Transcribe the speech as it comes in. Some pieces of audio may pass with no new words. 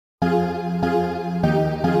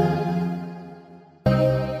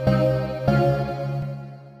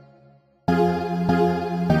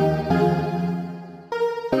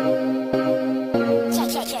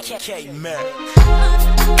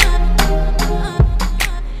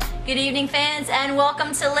Good evening, fans, and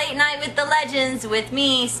welcome to Late Night with the Legends with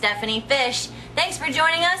me, Stephanie Fish. Thanks for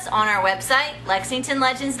joining us on our website,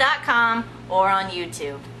 lexingtonlegends.com, or on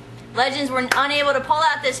YouTube. Legends were unable to pull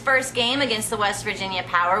out this first game against the West Virginia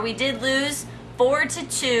Power. We did lose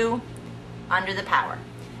 4-2 under the Power.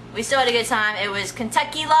 We still had a good time. It was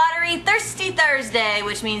Kentucky Lottery Thirsty Thursday,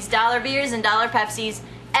 which means dollar beers and dollar Pepsis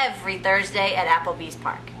every Thursday at Applebee's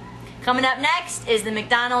Park. Coming up next is the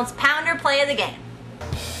McDonald's Pounder Play of the Game.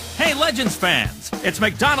 Hey Legends fans, it's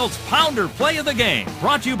McDonald's Pounder Play of the Game,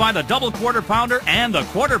 brought to you by the Double Quarter Pounder and the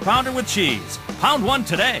Quarter Pounder with Cheese. Pound one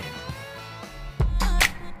today.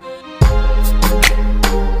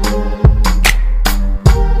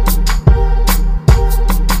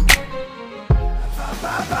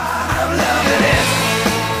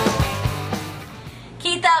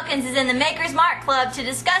 Keith Elkins is in the Maker's Mark Club to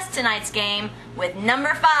discuss tonight's game with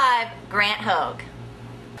number 5, Grant Hogue.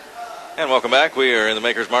 And welcome back. We are in the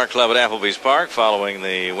Maker's Mark Club at Applebee's Park following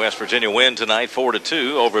the West Virginia win tonight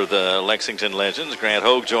 4-2 over the Lexington Legends. Grant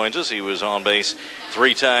Hogue joins us. He was on base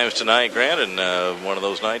 3 times tonight, Grant, and one of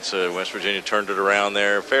those nights West Virginia turned it around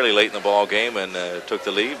there fairly late in the ball game and took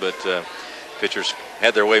the lead, but pitchers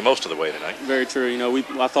had their way most of the way tonight. Very true. You know,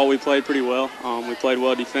 I thought we played pretty well. We played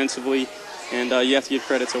well defensively, and you have to give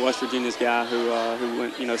credit to West Virginia's guy who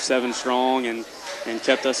went 7 strong and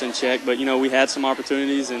kept us in check. But we had some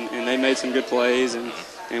opportunities and they made some good plays and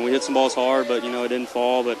we hit some balls hard, but it didn't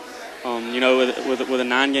fall. But with a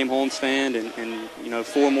 9-game homestand and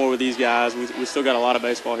 4 more with these guys, we still got a lot of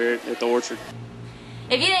baseball here at the Orchard.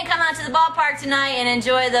 If you didn't come out to the ballpark tonight and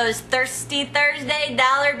enjoy those Thirsty Thursday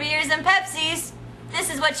dollar beers and Pepsis,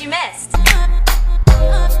 this is what you missed.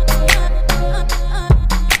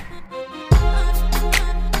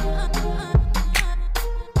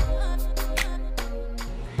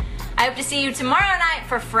 I hope to see you tomorrow night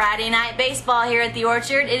for Friday Night Baseball here at the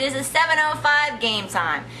Orchard. It is a 7:05 game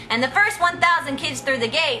time. And the first 1,000 kids through the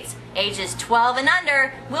gates, ages 12 and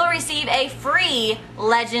under, will receive a free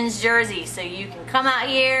Legends jersey. So you can come out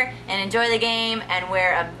here and enjoy the game and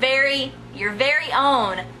wear your very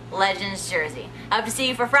own Legends jersey. I hope to see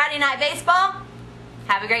you for Friday Night Baseball.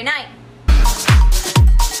 Have a great night.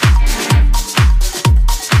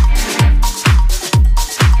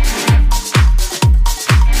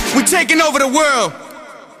 We're taking over the world.